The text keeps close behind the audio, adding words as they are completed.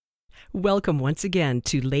Welcome once again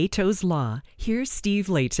to Leto's Law. Here's Steve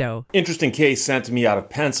Leto. Interesting case sent to me out of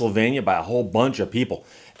Pennsylvania by a whole bunch of people.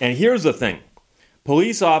 And here's the thing.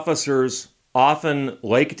 Police officers often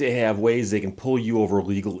like to have ways they can pull you over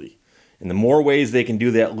legally. And the more ways they can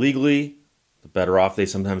do that legally, the better off they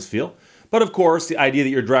sometimes feel. But of course, the idea that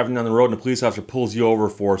you're driving down the road and a police officer pulls you over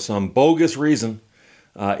for some bogus reason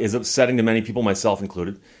is upsetting to many people, myself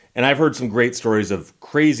included. And I've heard some great stories of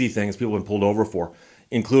crazy things people have been pulled over for,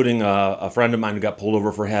 including a friend of mine who got pulled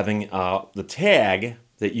over for having the tag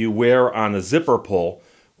that you wear on the zipper pull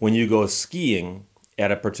when you go skiing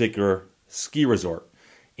at a particular ski resort.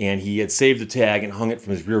 And he had saved the tag and hung it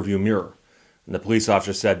from his rearview mirror. And the police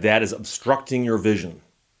officer said, that is obstructing your vision.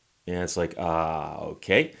 And it's like,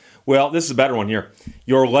 okay. Well, this is a better one here.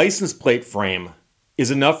 Your license plate frame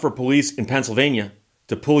is enough for police in Pennsylvania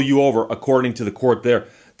to pull you over, according to the court there.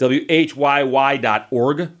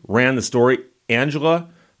 WHYY.org ran the story. Angela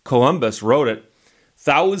Columbus wrote it.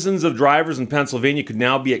 Thousands of drivers in Pennsylvania could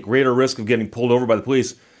now be at greater risk of getting pulled over by the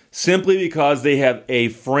police simply because they have a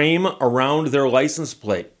frame around their license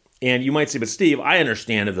plate. And you might say, but Steve, I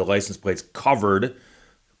understand if the license plate's covered,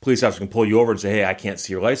 police officer can pull you over and say, hey, I can't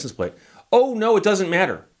see your license plate. Oh, no, it doesn't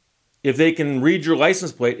matter. If they can read your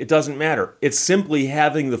license plate, it doesn't matter. It's simply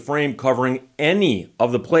having the frame covering any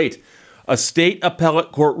of the plate. A state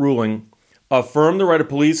appellate court ruling affirmed the right of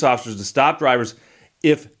police officers to stop drivers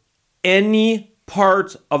if any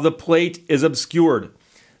part of the plate is obscured.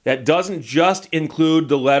 That doesn't just include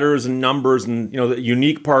the letters and numbers and the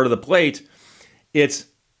unique part of the plate. It's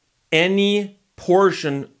any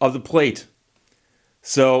portion of the plate.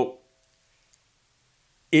 So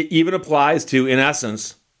it even applies to, in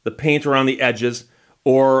essence, the paint around the edges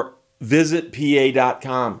or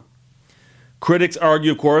visitpa.com. Critics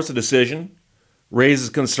argue, of course, the decision raises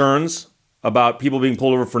concerns about people being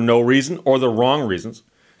pulled over for no reason or the wrong reasons,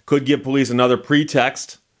 could give police another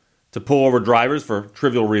pretext to pull over drivers for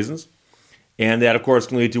trivial reasons. And that, of course,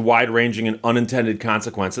 can lead to wide-ranging and unintended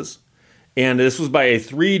consequences. And this was by a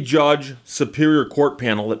 3-judge Superior Court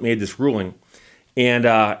panel that made this ruling. And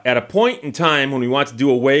at a point in time when we want to do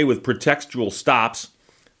away with pretextual stops,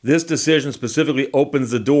 this decision specifically opens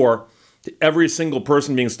the door to every single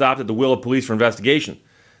person being stopped at the will of police for investigation,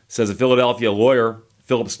 says a Philadelphia lawyer,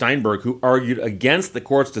 Philip Steinberg, who argued against the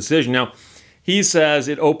court's decision. Now, he says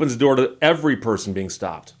it opens the door to every person being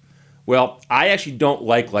stopped. Well, I actually don't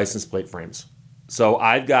like license plate frames. So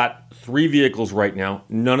I've got 3 vehicles right now.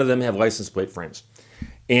 None of them have license plate frames.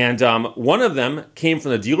 And one of them came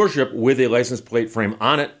from the dealership with a license plate frame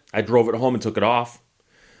on it. I drove it home and took it off.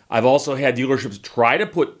 I've also had dealerships try to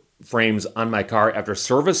put frames on my car after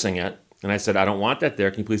servicing it. And I said, I don't want that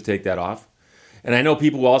there. Can you please take that off? And I know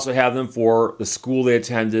people who also have them for the school they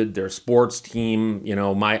attended, their sports team.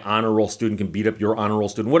 My honor roll student can beat up your honor roll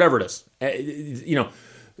student, whatever it is.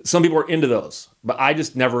 Some people are into those, but I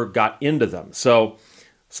just never got into them. So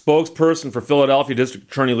spokesperson for Philadelphia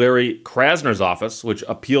District Attorney Larry Krasner's office, which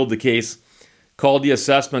appealed the case, called the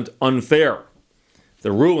assessment unfair.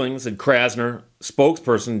 The ruling, said Krasner,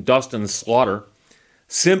 spokesperson Dustin Slaughter,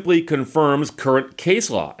 simply confirms current case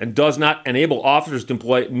law and does not enable officers to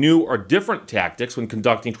employ new or different tactics when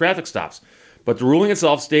conducting traffic stops. But the ruling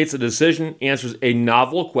itself states the decision answers a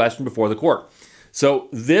novel question before the court. So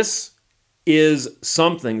this is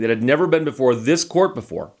something that had never been before this court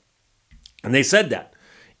before. And they said that.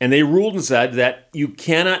 And they ruled and said that you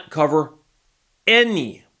cannot cover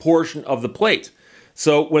any portion of the plate.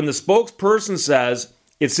 So when the spokesperson says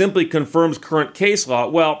it simply confirms current case law,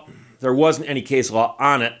 well, there wasn't any case law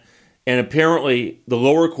on it, and apparently the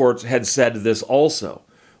lower courts had said this also.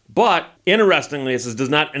 But, interestingly, it says does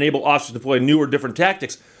not enable officers to deploy new or different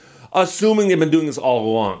tactics, assuming they've been doing this all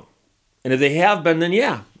along. And if they have been, then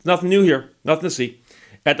yeah, nothing new here, nothing to see.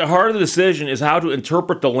 At the heart of the decision is how to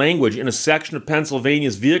interpret the language in a section of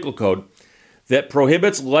Pennsylvania's vehicle code that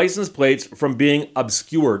prohibits license plates from being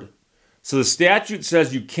obscured. So the statute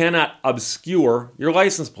says you cannot obscure your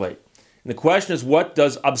license plate. And the question is, what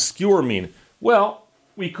does obscure mean? Well,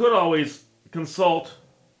 we could always consult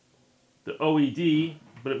the OED,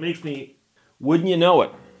 but it makes me, wouldn't you know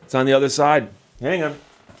it? It's on the other side. Hang on.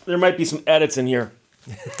 There might be some edits in here.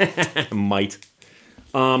 Might.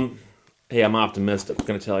 Hey, I'm optimistic, I'm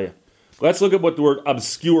going to tell you. Let's look at what the word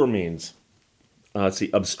obscure means. Let's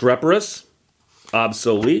see. Obstreperous,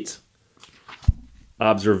 obsolete,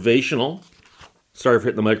 observational. Sorry for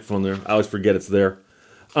hitting the microphone there. I always forget it's there.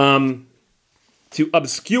 To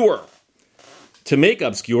obscure, to make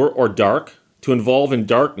obscure or dark, to involve in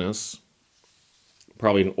darkness,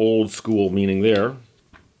 probably an old school meaning there.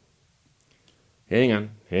 Hang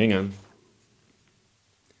on.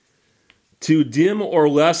 to dim or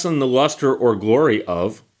lessen the luster or glory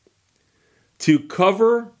of, to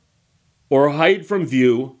cover or hide from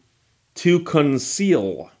view, to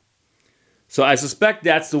conceal. So I suspect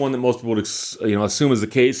that's the one that most people would assume is the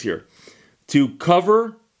case here. To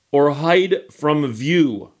cover or hide from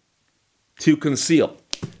view, to conceal.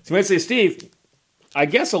 So you might say, Steve, I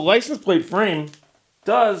guess a license plate frame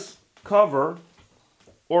does cover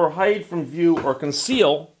or hide from view or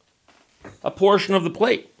conceal a portion of the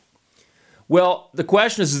plate. Well, the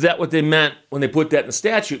question is that what they meant when they put that in the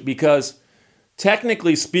statute? Because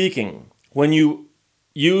technically speaking, when you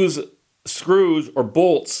use screws or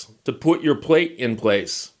bolts to put your plate in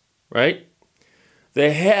place, right?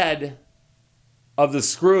 The head of the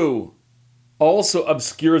screw also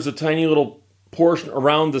obscures a tiny little portion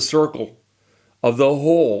around the circle of the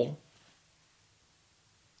hole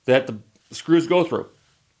that the screws go through.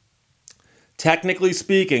 Technically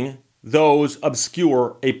speaking, those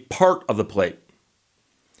obscure a part of the plate.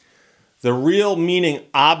 The real meaning,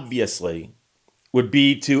 obviously, would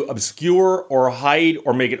be to obscure or hide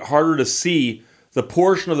or make it harder to see the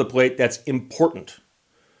portion of the plate that's important.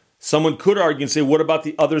 Someone could argue and say, what about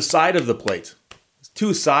the other side of the plate? There's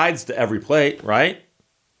two sides to every plate, right?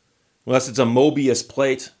 Unless it's a Mobius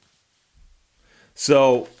plate.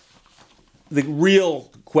 So the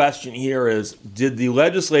real question here is, did the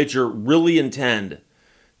legislature really intend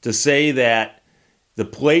to say that the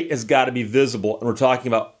plate has got to be visible, and we're talking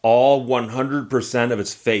about all 100% of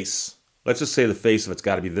its face? Let's just say the face of it's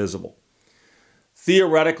got to be visible.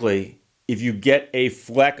 Theoretically, if you get a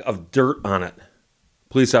fleck of dirt on it,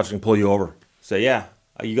 police officer can pull you over. Say, yeah,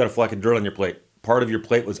 you got a fleck of dirt on your plate. Part of your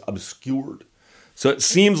plate was obscured. So it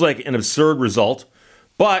seems like an absurd result,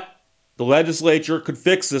 but the legislature could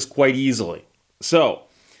fix this quite easily. So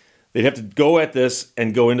they'd have to go at this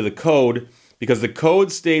and go into the code, because the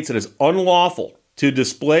code states that it's unlawful to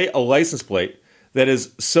display a license plate that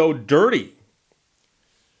is so dirty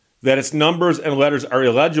that its numbers and letters are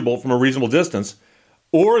illegible from a reasonable distance,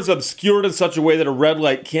 or is obscured in such a way that a red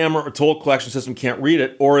light camera or toll collection system can't read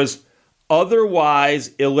it, or is otherwise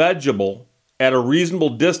illegible at a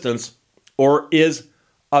reasonable distance, or is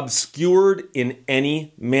obscured in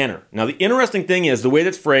any manner. Now, the interesting thing is the way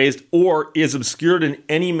that's phrased, or is obscured in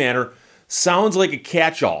any manner, sounds like a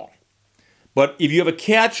catch-all. But if you have a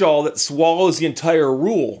catch-all that swallows the entire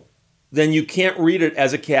rule, then you can't read it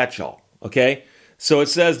as a catch-all, okay? So it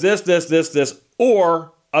says this,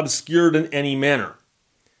 or obscured in any manner.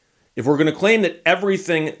 If we're going to claim that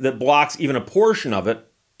everything that blocks even a portion of it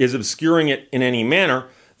is obscuring it in any manner,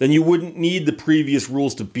 then you wouldn't need the previous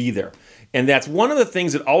rules to be there. And that's one of the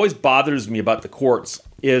things that always bothers me about the courts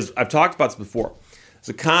is, I've talked about this before, it's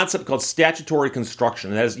a concept called statutory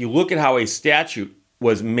construction. That is, you look at how a statute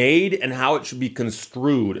was made and how it should be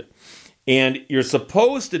construed. And you're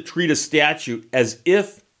supposed to treat a statute as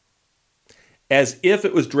if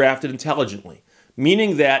it was drafted intelligently,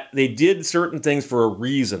 meaning that they did certain things for a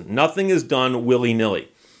reason. Nothing is done willy-nilly.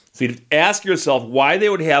 So you'd ask yourself why they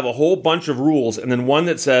would have a whole bunch of rules and then one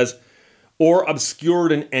that says, or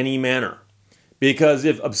obscured in any manner. Because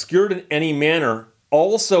if obscured in any manner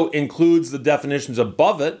also includes the definitions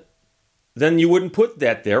above it, then you wouldn't put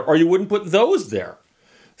that there, or you wouldn't put those there.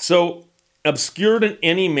 So obscured in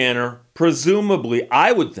any manner, presumably,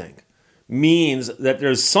 I would think, means that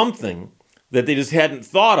there's something that they just hadn't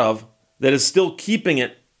thought of that is still keeping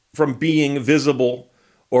it from being visible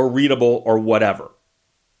or readable or whatever.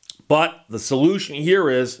 But the solution here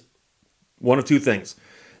is one of two things.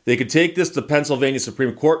 They could take this to Pennsylvania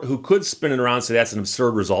Supreme Court, who could spin it around and say that's an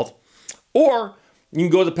absurd result. Or you can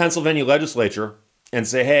go to the Pennsylvania legislature and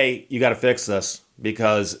say, hey, you got to fix this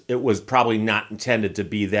because it was probably not intended to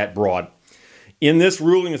be that broad. In this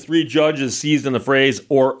ruling, the three judges seized on the phrase,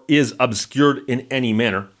 or is obscured in any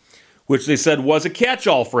manner, which they said was a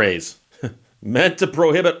catch-all phrase, meant to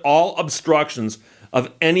prohibit all obstructions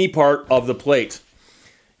of any part of the plate.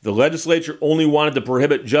 The legislature only wanted to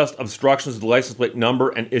prohibit just obstructions of the license plate number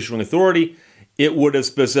and issuing authority. It would have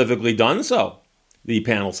specifically done so, the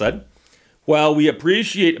panel said. While we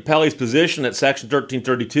appreciate Appellee's position that Section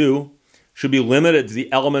 1332 should be limited to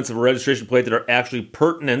the elements of a registration plate that are actually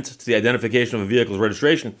pertinent to the identification of a vehicle's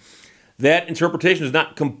registration, that interpretation does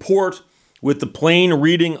not comport with the plain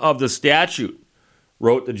reading of the statute,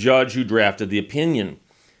 wrote the judge who drafted the opinion.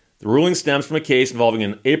 The ruling stems from a case involving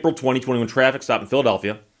an April 2021 traffic stop in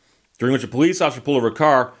Philadelphia, during which a police officer pulled over a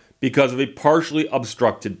car because of a partially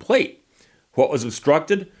obstructed plate. What was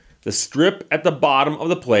obstructed? The strip at the bottom of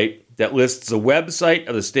the plate that lists the website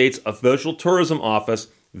of the state's official tourism office,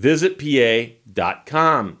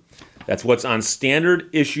 visitpa.com. That's what's on standard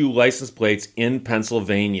issue license plates in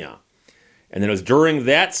Pennsylvania. And then it was during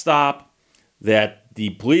that stop that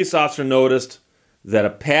the police officer noticed that a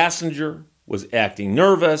passenger was acting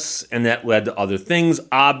nervous, and that led to other things.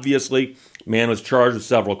 Obviously, man was charged with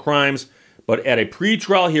several crimes, but at a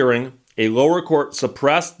pretrial hearing, a lower court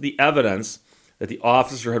suppressed the evidence that the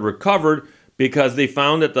officer had recovered because they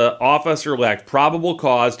found that the officer lacked probable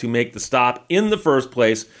cause to make the stop in the first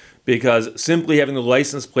place, because simply having the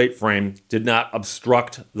license plate frame did not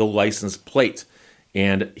obstruct the license plate.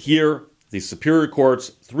 And here, the Superior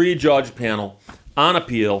Court's 3-judge panel on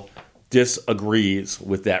appeal disagrees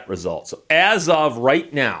with that result. So as of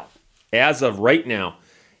right now,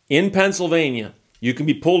 in Pennsylvania, you can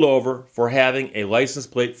be pulled over for having a license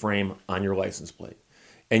plate frame on your license plate.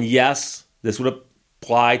 And yes, this would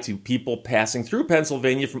apply to people passing through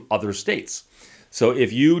Pennsylvania from other states. So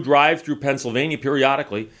if you drive through Pennsylvania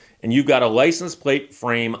periodically and you've got a license plate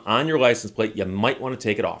frame on your license plate, you might want to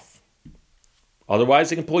take it off. Otherwise,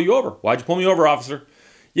 they can pull you over. Why'd you pull me over, officer?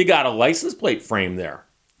 You got a license plate frame there.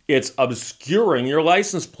 It's obscuring your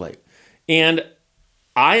license plate. And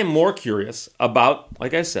I am more curious about,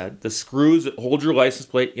 like I said, the screws that hold your license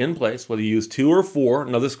plate in place, whether you use 2 or 4,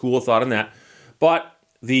 another school of thought on that. But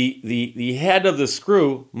the head of the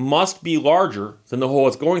screw must be larger than the hole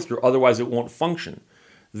it's going through, otherwise it won't function.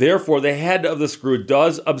 Therefore, the head of the screw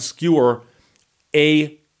does obscure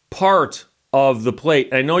a part of the plate.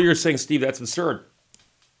 And I know you're saying, Steve, that's absurd.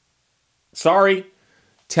 Sorry.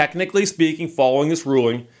 Technically speaking, following this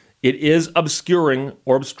ruling, it is obscuring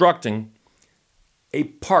or obstructing a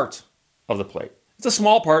part of the plate. It's a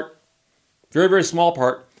small part, very, very small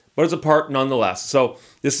part, but it's a part nonetheless. So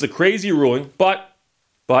this is a crazy ruling, but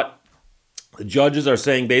the judges are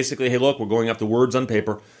saying basically, hey, look, we're going after words on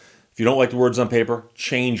paper. If you don't like the words on paper,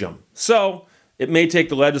 change them. So it may take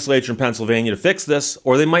the legislature in Pennsylvania to fix this,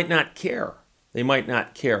 or they might not care.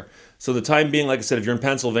 So the time being, like I said, if you're in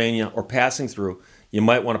Pennsylvania or passing through, you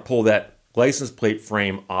might want to pull that license plate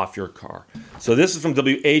frame off your car. So this is from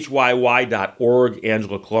WHYY.org.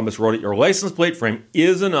 Angela Columbus wrote it. Your license plate frame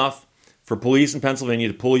is enough for police in Pennsylvania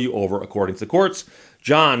to pull you over, according to the courts.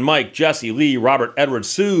 John, Mike, Jesse, Lee, Robert, Edward,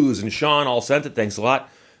 Suze, and Sean all sent it. Thanks a lot.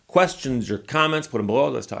 Questions or comments, put them below.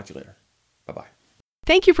 Let's talk to you later. Bye-bye.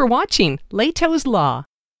 Thank you for watching Leto's Law.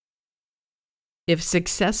 If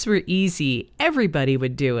success were easy, everybody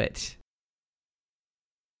would do it.